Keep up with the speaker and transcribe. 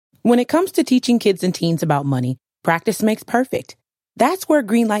When it comes to teaching kids and teens about money, practice makes perfect. That's where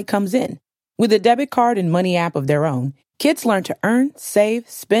Greenlight comes in. With a debit card and money app of their own, kids learn to earn, save,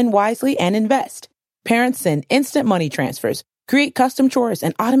 spend wisely, and invest. Parents send instant money transfers, create custom chores,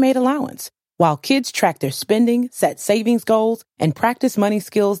 and automate allowance, while kids track their spending, set savings goals, and practice money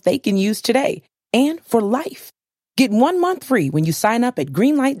skills they can use today and for life. Get 1 month free when you sign up at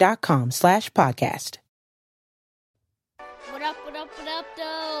greenlight.com/podcast. What up,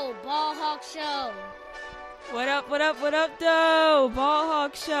 though? Ball Hawk Show. What up, though? Ball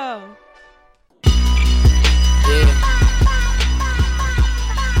Hawk Show. Yeah.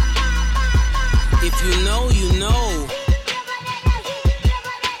 If you know, you know.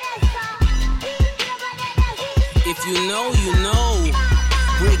 If you know, you know.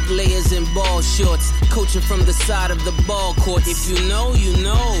 Bricklayers in ball shorts, coaching from the side of the ball court. If you know, you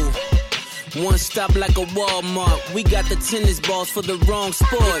know. One stop like a Walmart. We got the tennis balls for the wrong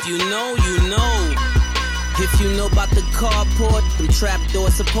sport. If you know, you know. If you know about the carport, them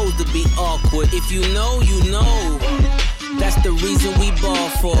trapdoors supposed to be awkward. If you know, you know. That's the reason we ball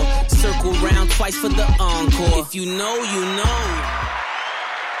for. Circle round twice for the encore. If you know, you know.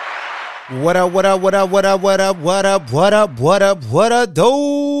 What up, do?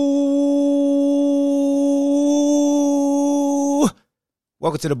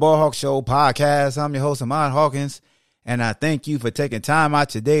 Welcome to the Ball Hawk Show podcast. I'm your host, Ahmad Hawkins, and I thank you for taking time out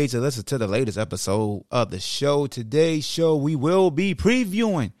today to listen to the latest episode of the show. Today's show, we will be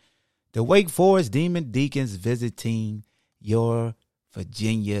previewing the Wake Forest Demon Deacons visiting your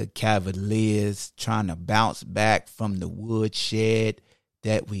Virginia Cavaliers, trying to bounce back from the woodshed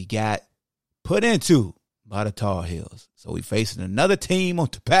that we got put into by the Tar Heels. So we facing another team on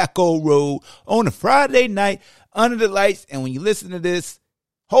Tobacco Road on a Friday night under the lights. And when you listen to this,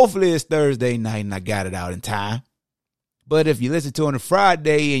 hopefully it's Thursday night and I got it out in time. But if you listen to it on a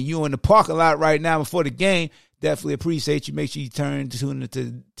Friday and you're in the parking lot right now before the game, definitely appreciate you. Make sure you tune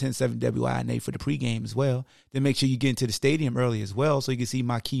into 10-7 WINA for the pregame as well. Then make sure you get into the stadium early as well so you can see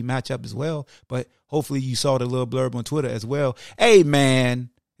my key matchup as well. But hopefully you saw the little blurb on Twitter as well. Hey,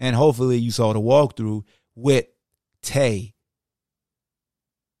 man. And hopefully you saw the walkthrough with Tay,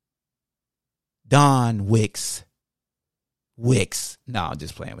 Don Wicks. No, I'm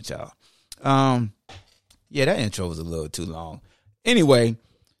just playing with y'all. Yeah, that intro was a little too long. Anyway,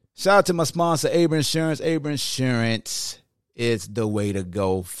 shout out to my sponsor, Able Insurance. Able Insurance is the way to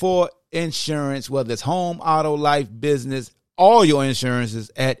go for insurance, whether it's home, auto, life, business, all your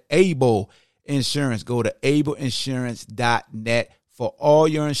insurances at Able Insurance. Go to ableinsurance.net for all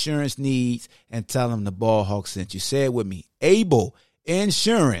your insurance needs and tell them the Ball Hawk sent you. Say it with me. Able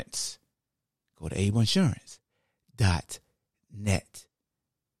Insurance. Go to ableinsurance.net.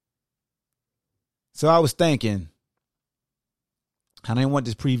 So I was thinking, I didn't want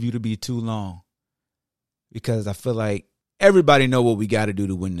this preview to be too long because I feel like everybody know what we got to do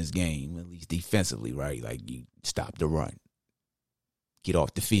to win this game, at least defensively, right? Like you stop the run, get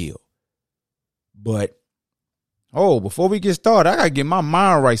off the field. But before we get started, I got to get my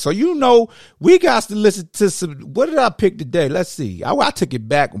mind right. So, we got to listen to some. What did I pick today? Let's see. I took it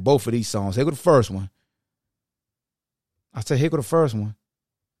back on both of these songs. Here go the first one. I said, here go the first one.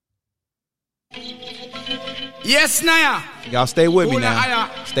 Yes, Naya. Y'all stay with me now.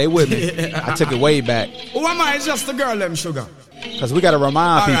 Stay with me. I took it way back. Who am I? It's just the girl, them sugar. Because we got to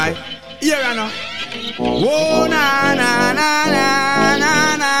remind people. All right. Yeah, I know. Whoa, na, na, na, na,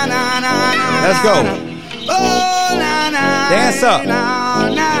 na, na, na, na. Let's go. Oh, na, na, dance up. Na,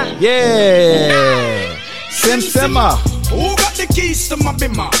 na. Yeah. Simmer. Who got the keys to my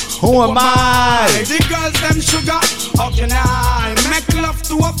bimmer? Who am I? The girls, them sugar. How can I make love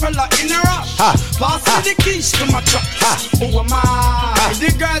to a fella in a rush? Pass me the keys to my truck. Who am I?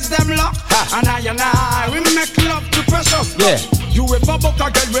 The girls, them lock. And I, we make love to precious. Yeah. You ever buck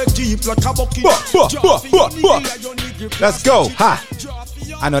a girl with deep like a bucky? Let's go. Ha.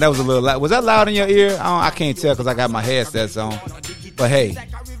 I know that was a little loud. Was that loud in your ear? I can't tell because I got my headsets on. But hey,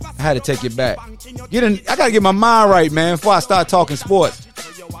 I had to take it back. I got to get my mind right, man, before I start talking sports.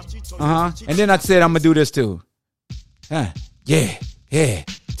 And then I said I'm going to do this too. Yeah.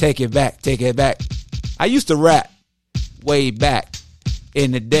 Take it back. I used to rap way back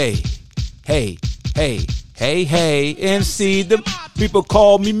in the day. Hey, MC, the people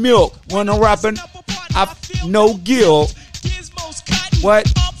call me Milk. When I'm rapping, I no guilt. What?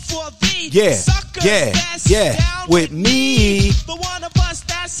 Yeah. With me.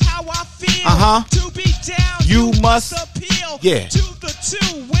 You must. Yeah.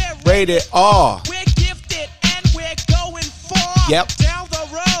 Rated R. We're gifted and we're going far. Yep. Down the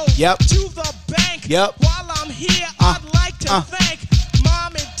road. Yep. To the bank. Yep. While I'm here, I'd like to thank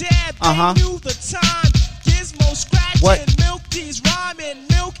Mom and Dad. Uh-huh. They knew the time. Gizmo scratching. What? Milk tea's rhyming.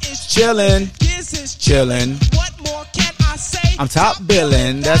 Milk is Chillin'. Giz is Chillin'. What more can I say? I'm top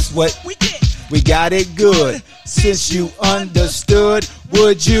billing. That's what we get. we got it good. Since you understood,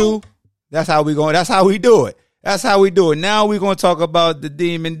 would you? That's how we going. That's how we do it. That's how we do it. Now we're going to talk about the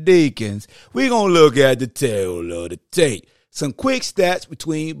Demon Deacons. We're going to look at the tail of the tape. Some quick stats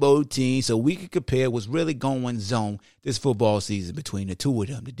between both teams so we can compare what's really going on this football season between the two of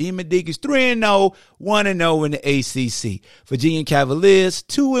them. The Demon Deacons 3-0, 1-0 in the ACC. Virginia Cavaliers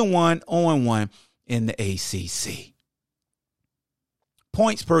 2-1, 0-1 in the ACC.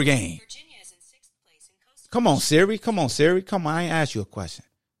 Points per game. Virginia is in 6th place in Coastal. Come on, Siri. Come on, Siri. Come on, I ain't asked you a question.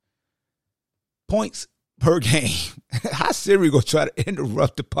 Points per game. How Siri gonna try to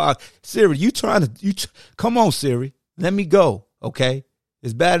interrupt the pod? Siri, come on, Siri. Let me go, okay?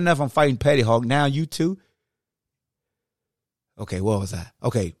 It's bad enough I'm fighting Petty Hawk. Now you too? Okay, what was that?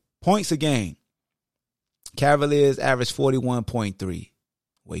 Okay, points a game. Cavaliers average 41.3.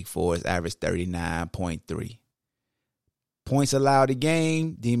 Wake Forest average 39.3. Points allowed a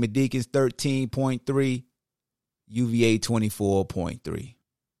game. Demon Deacons 13.3. UVA 24.3.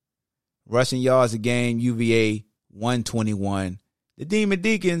 Rushing yards a game. UVA 121. The Demon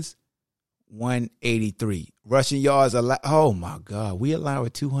Deacons 183. Rushing yards allowed. Oh my God. We allow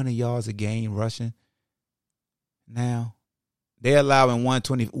 200 yards a game rushing now. They're allowing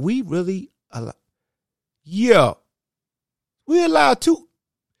 120. We really allow. Yeah. We allow 2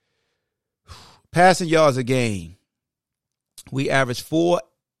 passing yards a game. We average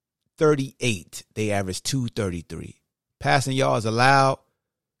 438. They average 233. Passing yards allowed.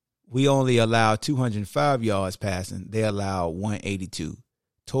 We only allow 205 yards passing. They allow 182.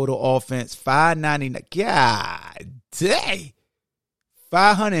 Total offense, 599. God dang.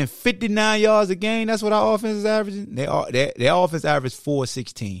 559 yards a game. That's what our offense is averaging. Their offense average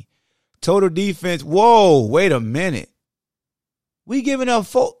 416. Total defense. Whoa, wait a minute. We giving up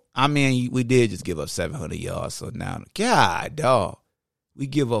 4. I mean, we did just give up 700 yards. So now, God, dog. We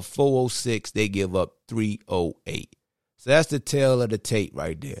give up 406. They give up 308. So that's the tail of the tape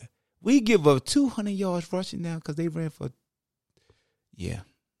right there. We give up 200 yards rushing now because they ran for. Yeah.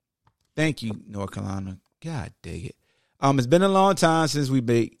 Thank you, North Carolina. God dang it. It's been a long time since we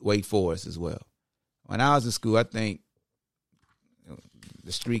beat Wake Forest as well. When I was in school, I think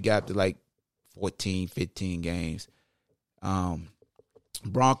the streak got to like 14, 15 games.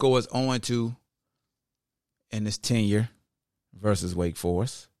 Bronco was 0-2 in his tenure versus Wake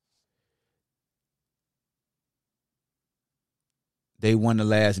Forest. They won the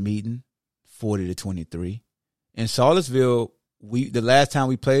last meeting, 40-23. In Charlottesville, the last time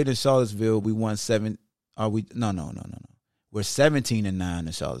we played in Charlottesville, we won 7. No. We're 17-9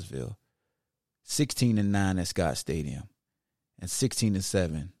 in Charlottesville, 16-9 at Scott Stadium, and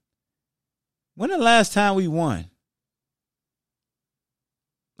 16-7. When the last time we won?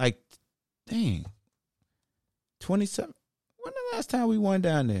 Like, dang, 27. When the last time we won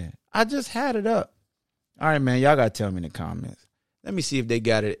down there? I just had it up. All right, man, y'all got to tell me in the comments. Let me see if they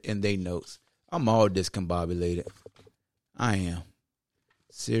got it in their notes. I'm all discombobulated. I am.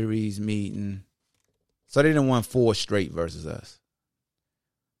 Series meeting. So they done won 4 straight versus us.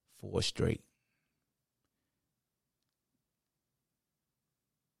 4 straight.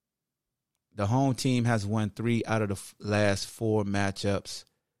 The home team has won 3 out of the last 4 matchups.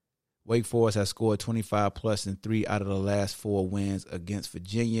 Wake Forest has scored 25 plus in 3 out of the last 4 wins against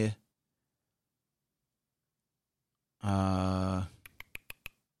Virginia.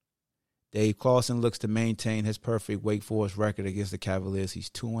 Dave Clawson looks to maintain his perfect Wake Forest record against the Cavaliers. He's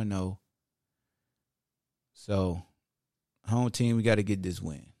 2-0. So, home team, we got to get this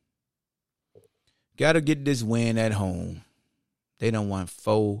win. Got to get this win at home. They done won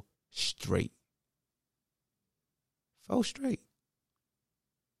 4 straight. 4 straight.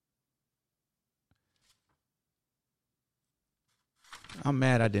 I'm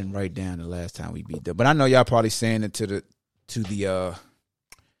mad I didn't write down the last time we beat them. But I know y'all probably saying it to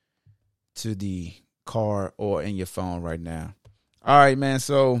the car or in your phone right now. All right, man.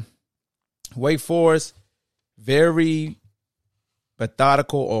 So Wake Forest, very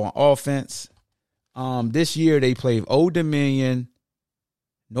methodical on offense. This year they played Old Dominion,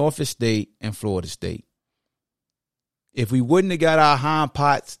 Norfolk State, and Florida State. If we wouldn't have got our hind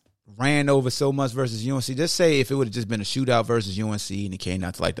pots ran over so much versus UNC, just say if it would have just been a shootout versus UNC and it came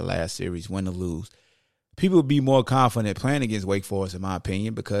out to like the last series, win or lose, people would be more confident playing against Wake Forest, in my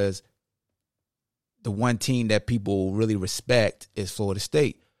opinion, because the one team that people really respect is Florida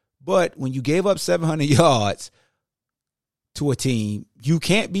State. But when you gave up 700 yards to a team, you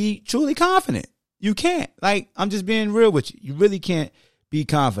can't be truly confident. You can't. Like, I'm just being real with you. You really can't be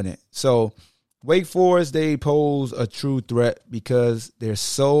confident. So Wake Forest, they pose a true threat because they're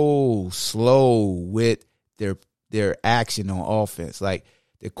so slow with their action on offense. Like,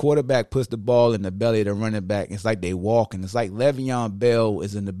 the quarterback puts the ball in the belly of the running back. It's like they walking. It's like Le'Veon Bell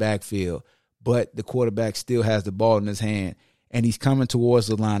is in the backfield, but the quarterback still has the ball in his hand, and he's coming towards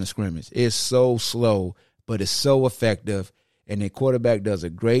the line of scrimmage. It's so slow, but it's so effective, and the quarterback does a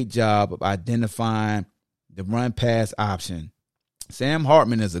great job of identifying the run-pass option. Sam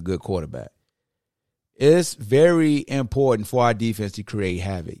Hartman is a good quarterback. It's very important for our defense to create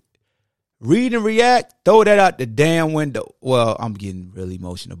havoc. Read and react, throw that out the damn window. Well, I'm getting really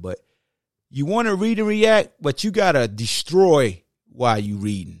emotional, but you want to read and react, but you got to destroy while you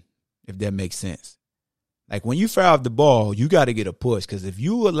reading, if that makes sense. Like, when you foul off the ball, you got to get a push, because if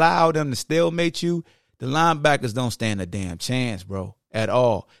you allow them to stalemate you, the linebackers don't stand a damn chance, bro, at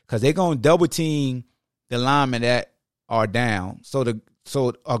all, because they're going to double team the linemen that are down. So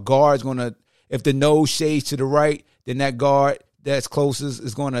a guard's going to, if the nose shades to the right, then that guard that's closest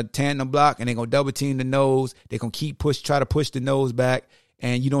is going to tandem block, and they're going to double team the nose. They're going to try to push the nose back,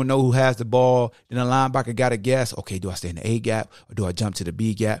 and you don't know who has the ball. Then the linebacker got to guess, okay, do I stay in the A gap or do I jump to the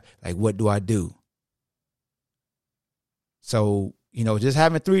B gap? Like, what do I do? So, just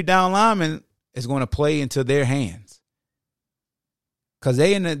having 3 down linemen is going to play into their hands, because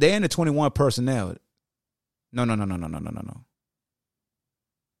they're in the 21 personnel. No. No,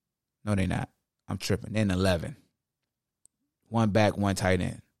 they're not. I'm tripping. They're in 11. 1 back, 1 tight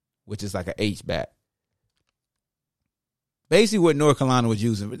end, which is like an H back. Basically what North Carolina was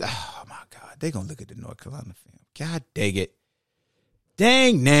using. Oh, my God. They're going to look at the North Carolina film. God dang it.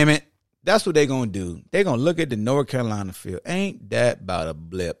 Dang, damn it. That's what they're going to do. They're going to look at the North Carolina field. Ain't that about a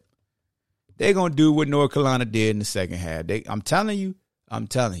blip? They're going to do what North Carolina did in the second half. I'm telling you,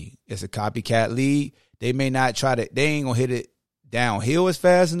 it's a copycat league. They may not they ain't going to hit it downhill as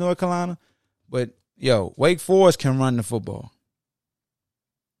fast as North Carolina, but, Wake Forest can run the football.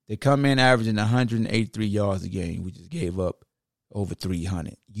 They come in averaging 183 yards a game. We just gave up over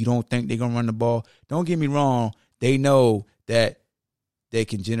 300. You don't think they're going to run the ball? Don't get me wrong. They know that they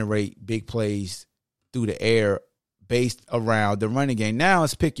can generate big plays through the air based around the running game. Now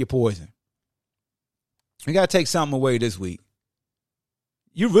it's pick your poison. You got to take something away this week.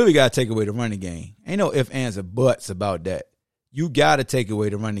 You really got to take away the running game. Ain't no ifs, ands, or buts about that. You got to take away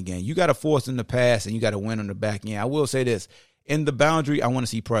the running game. You got to force them to pass, and you got to win on the back end. I will say this. In the boundary, I want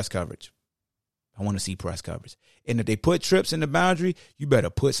to see press coverage. And if they put trips in the boundary, you better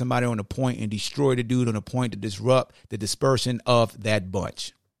put somebody on the point and destroy the dude on the point to disrupt the dispersion of that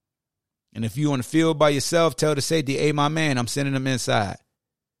bunch. And if you on the field by yourself, tell the safety, hey, my man, I'm sending them inside.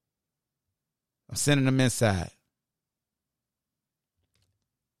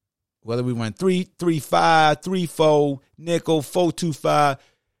 Whether we run 3-3-5, 3-4, nickel, 4-2-5,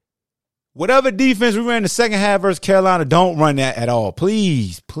 whatever defense we ran in the second half versus Carolina, don't run that at all.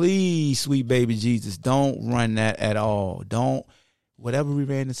 Please, sweet baby Jesus, don't run that at all. Whatever we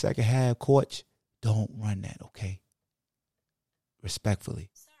ran in the second half, coach, don't run that, okay? Respectfully.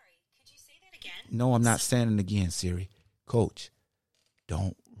 Sorry, could you say that again? No, I'm not saying it again, Siri. Coach,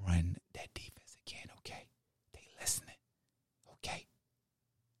 don't run that defense again, okay? They listening, okay?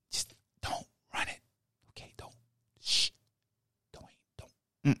 Just don't run it, okay? Don't. Shh. Don't.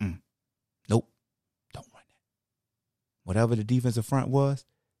 Nope. Don't run that. Whatever the defensive front was,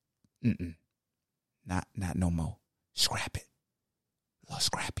 not no more. Scrap it. A little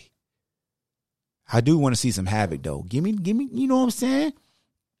scrappy. I do want to see some havoc though. Give me, you know what I'm saying?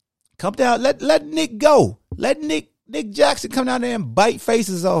 Come down, let Nick go. Let Nick Jackson come down there and bite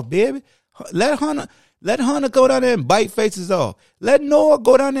faces off, baby. Let Hunter go down there and bite faces off. Let Noah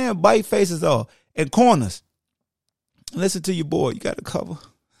go down there and bite faces off. And corners. Listen to your boy. You got to cover.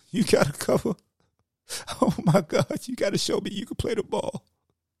 Oh, my God. You got to show me you can play the ball.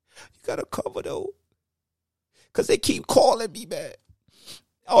 You got to cover, though. Because they keep calling me, man.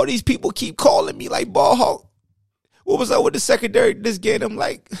 All these people keep calling me like ball hawk. What was up with the secondary this game? I'm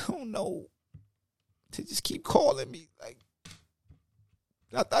like, oh, no. They just keep calling me. Like,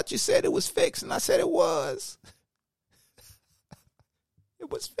 I thought you said it was fixed, and I said it was. It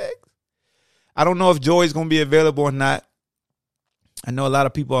was fixed. I don't know if Joey's going to be available or not. I know a lot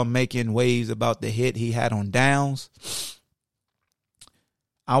of people are making waves about the hit he had on downs.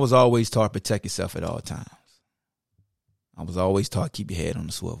 I was always taught protect yourself at all times. I was always taught keep your head on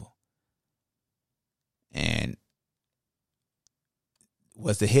the swivel. And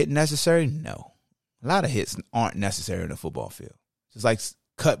was the hit necessary? No. A lot of hits aren't necessary in a football field. Just like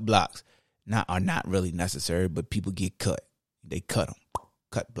cut blocks are not really necessary, but people get cut. They cut them,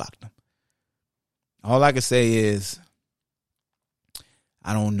 cut block them. All I can say is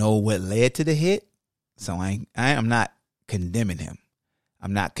I don't know what led to the hit, so I'm not condemning him.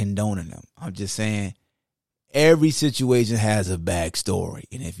 I'm not condoning him. I'm just saying every situation has a backstory.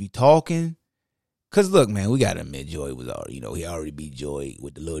 And if you're talking, because look, man, we got to admit Joy was already, he already beat Joy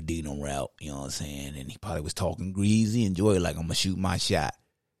with the little Dino route, you know what I'm saying? And he probably was talking greasy and Joy like, I'm going to shoot my shot.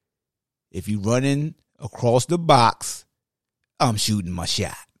 If you running across the box, I'm shooting my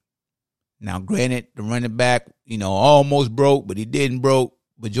shot. Now, granted, the running back, almost broke, but he didn't broke.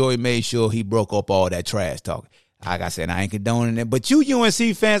 But Joy made sure he broke up all that trash talking. Like I said, I ain't condoning it. But you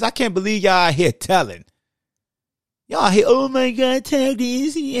UNC fans, I can't believe y'all out here telling. Y'all here, oh my God, tag the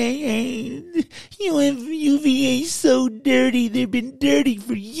NCAA. UVA so dirty. They've been dirty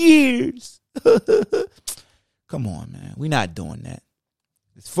for years. Come on, man. We're not doing that.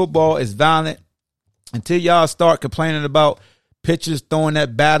 It's football. It's violent. Until y'all start complaining about pitchers throwing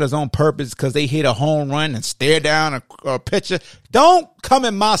that batters on purpose because they hit a home run and stare down a pitcher. Don't come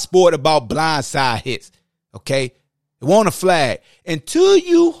in my sport about blindside hits, okay? It want a flag. Until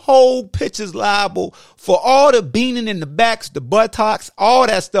you hold pitchers liable for all the beaning in the backs, the buttocks, all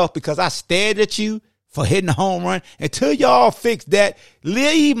that stuff because I stared at you for hitting a home run, until y'all fix that,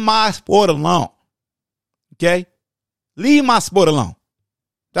 leave my sport alone, okay? Leave my sport alone.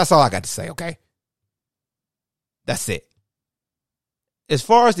 That's all I got to say, okay? That's it. As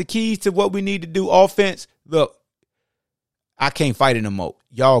far as the keys to what we need to do offense, look, I can't fight it no more.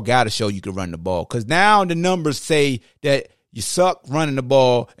 Y'all got to show you can run the ball. Because now the numbers say that you suck running the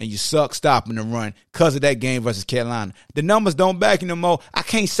ball and you suck stopping the run because of that game versus Carolina. The numbers don't back you no more. I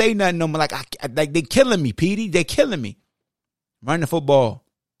can't say nothing no more. Like they killing me, Petey. They killing me. Run the football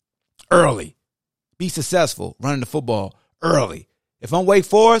early. Be successful running the football early. If I'm Wake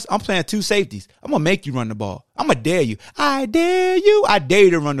Forest, I'm playing two safeties. I'm going to make you run the ball. I'm going to dare you. I dare you. I dare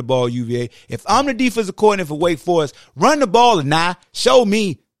you to run the ball, UVA. If I'm the defensive coordinator for Wake Forest, run the ball or not. Show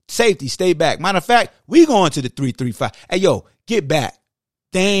me safety. Stay back. Matter of fact, we going to the 3-3-5. Hey, yo, get back.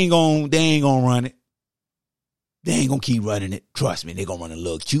 They ain't going to run it. They ain't going to keep running it. Trust me, they going to run a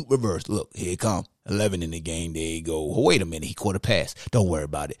little cute reverse. Look, here it come. 11 in the game. There you go. Oh, wait a minute. He caught a pass. Don't worry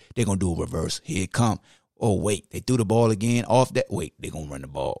about it. They're going to do a reverse. Here it come. Oh, wait, they threw the ball again off that. Wait, they're going to run the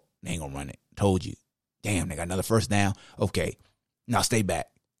ball. They ain't going to run it. Told you. Damn, they got another first down. Okay, now stay back.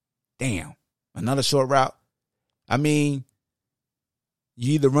 Damn, another short route. I mean,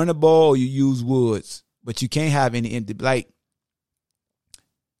 you either run the ball or you use Woods, but you can't have any empty. Like,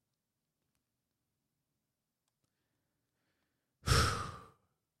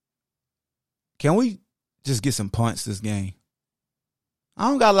 can we just get some punts this game? I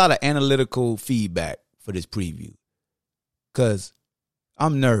don't got a lot of analytical feedback for this preview because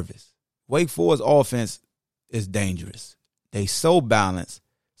I'm nervous. Wake Forest offense is dangerous. They so balanced,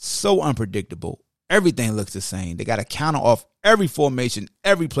 so unpredictable. Everything looks the same. They got to counter off every formation,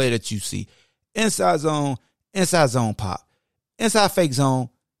 every play that you see. Inside zone pop. Inside fake zone,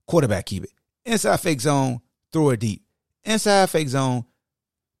 quarterback keep it. Inside fake zone, throw it deep. Inside fake zone,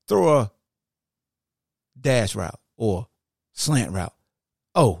 throw a dash route or slant route.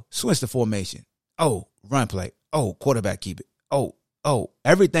 Oh, switch the formation. Oh, run play. Oh, quarterback keep it. Oh,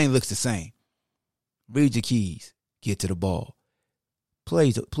 everything looks the same. Read your keys. Get to the ball.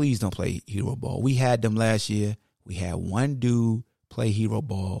 Please don't play hero ball. We had them last year. We had one dude play hero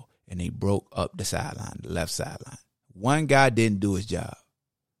ball, and they broke up the sideline, the left sideline. One guy didn't do his job.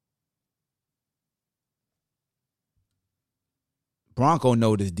 Bronco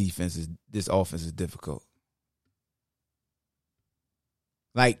know this offense is difficult.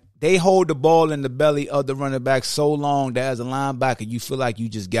 Like, they hold the ball in the belly of the running back so long that as a linebacker, you feel like you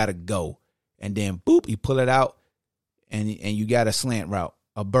just got to go. And then, boop, you pull it out, and you got a slant route,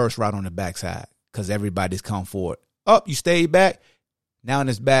 a burst route on the backside because everybody's come forward. Up, you stay back. Now in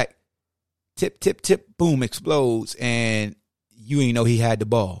his back, tip, tip, tip, boom, explodes, and you ain't know he had the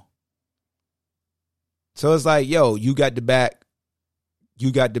ball. So it's like, yo, you got the back,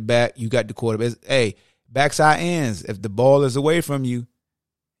 you got the quarterback. Hey, backside ends. If the ball is away from you,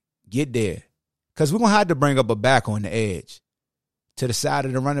 get there. Because we're going to have to bring up a back on the edge. To the side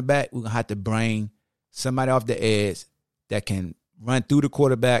of the running back, we're going to have to bring somebody off the edge that can run through the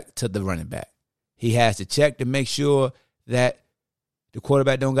quarterback to the running back. He has to check to make sure that the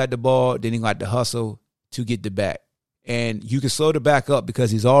quarterback don't got the ball. Then he got to hustle to get the back. And you can slow the back up because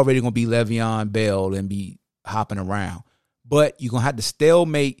he's already going to be Le'Veon Bell and be hopping around. But you're going to have to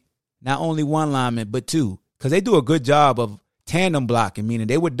stalemate not only one lineman, but two. Because they do a good job of tandem blocking, meaning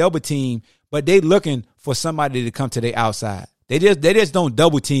they would double team, but they looking for somebody to come to their outside. They just don't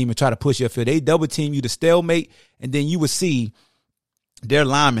double team and try to push your field. They double team you to stalemate, and then you would see their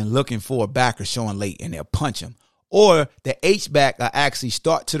linemen looking for a backer showing late, and they'll punch him. Or the H-back will actually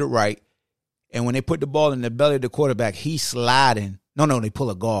start to the right, and when they put the ball in the belly of the quarterback, he's sliding. No, they pull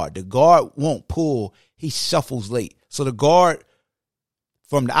a guard. The guard won't pull. He shuffles late. So the guard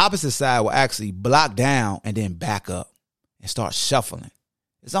from the opposite side will actually block down and then back up and start shuffling.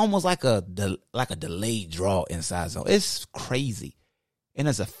 It's almost like a delayed draw inside zone. It's crazy, and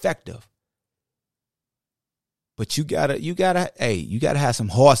it's effective. But you gotta have some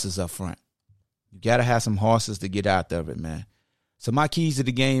horses up front. You gotta have some horses to get out of it, man. So my keys to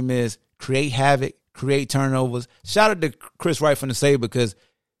the game is create havoc, create turnovers. Shout out to Chris Wright from the Sabre, because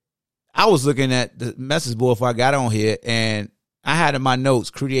I was looking at the message board before I got on here, and I had in my notes,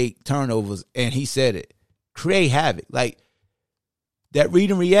 create turnovers, and he said it. Create havoc. Like, that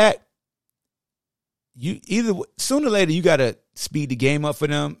read and react, sooner or later, you got to speed the game up for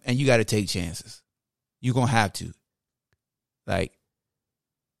them, and you got to take chances. You're going to have to. Like,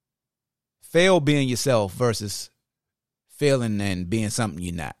 fail being yourself versus failing and being something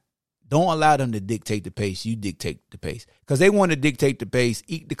you're not. Don't allow them to dictate the pace. You dictate the pace. Because they want to dictate the pace,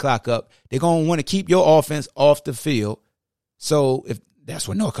 eat the clock up. They're going to want to keep your offense off the field. So if that's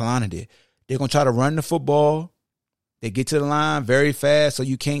what North Carolina did. They're going to try to run the football. They get to the line very fast so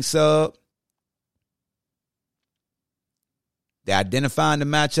you can't sub. They're identifying the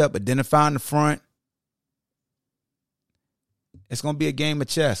matchup, identifying the front. It's going to be a game of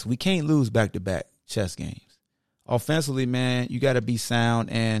chess. We can't lose back-to-back chess games. Offensively, man, you got to be sound,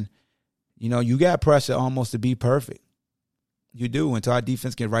 and, you got pressure almost to be perfect. You do, until our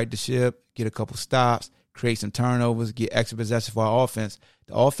defense can right the ship, get a couple stops, create some turnovers, get extra possession for our offense.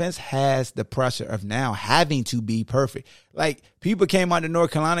 The offense has the pressure of now having to be perfect. Like, people came out the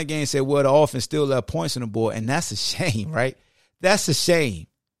North Carolina game and said, well, the offense still left points on the board, and that's a shame, right? That's a shame.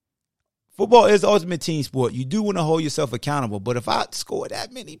 Football is the ultimate team sport. You do want to hold yourself accountable, but if I score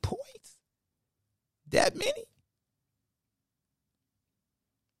that many points, that many.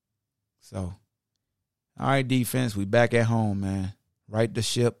 So, all right, defense, we back at home, man. Right the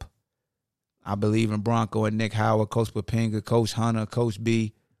ship. I believe in Bronco and Nick Howard, Coach Papinga, Coach Hunter, Coach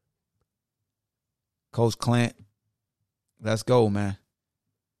B, Coach Clint. Let's go, man.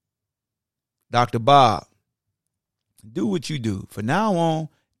 Dr. Bob, do what you do. From now on,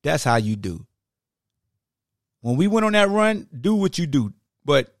 that's how you do. When we went on that run, do what you do.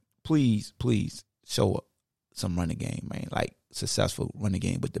 But please show up some running game, man. Like, successful running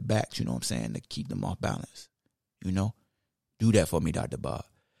game with the backs, you know what I'm saying, to keep them off balance. Do that for me, Dr. Bob.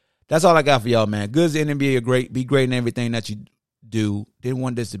 That's all I got for y'all, man. Goods in the NBA are great. Be great in everything that you do. Didn't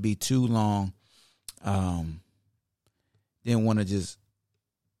want this to be too long. Didn't want to just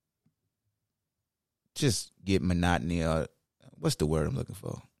get monotony, or what's the word I'm looking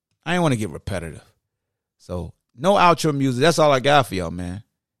for? I didn't want to get repetitive. So, no outro music. That's all I got for y'all, man.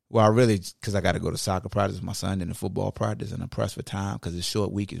 Well, because I got to go to soccer practice with my son and the football practice, and I'm pressed for time because the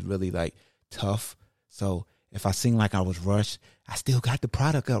short week is really, tough. So, if I seem like I was rushed, I still got the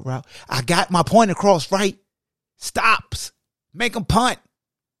product up, right? I got my point across, right? Stops. Make them punt.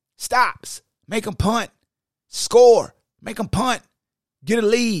 Stops. Make them punt. Score. Make them punt. Get a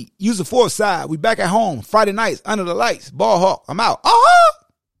lead. Use the fourth side. We back at home. Friday nights, under the lights. Ball hawk. I'm out.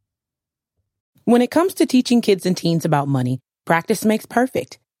 When it comes to teaching kids and teens about money, practice makes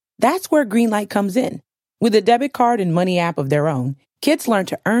perfect. That's where Greenlight comes in. With a debit card and money app of their own, kids learn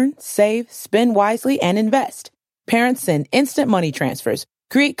to earn, save, spend wisely, and invest. Parents send instant money transfers,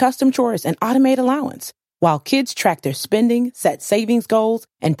 create custom chores, and automate allowance, while kids track their spending, set savings goals,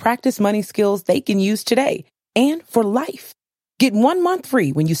 and practice money skills they can use today and for life. Get 1 month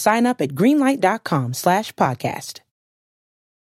free when you sign up at greenlight.com/podcast.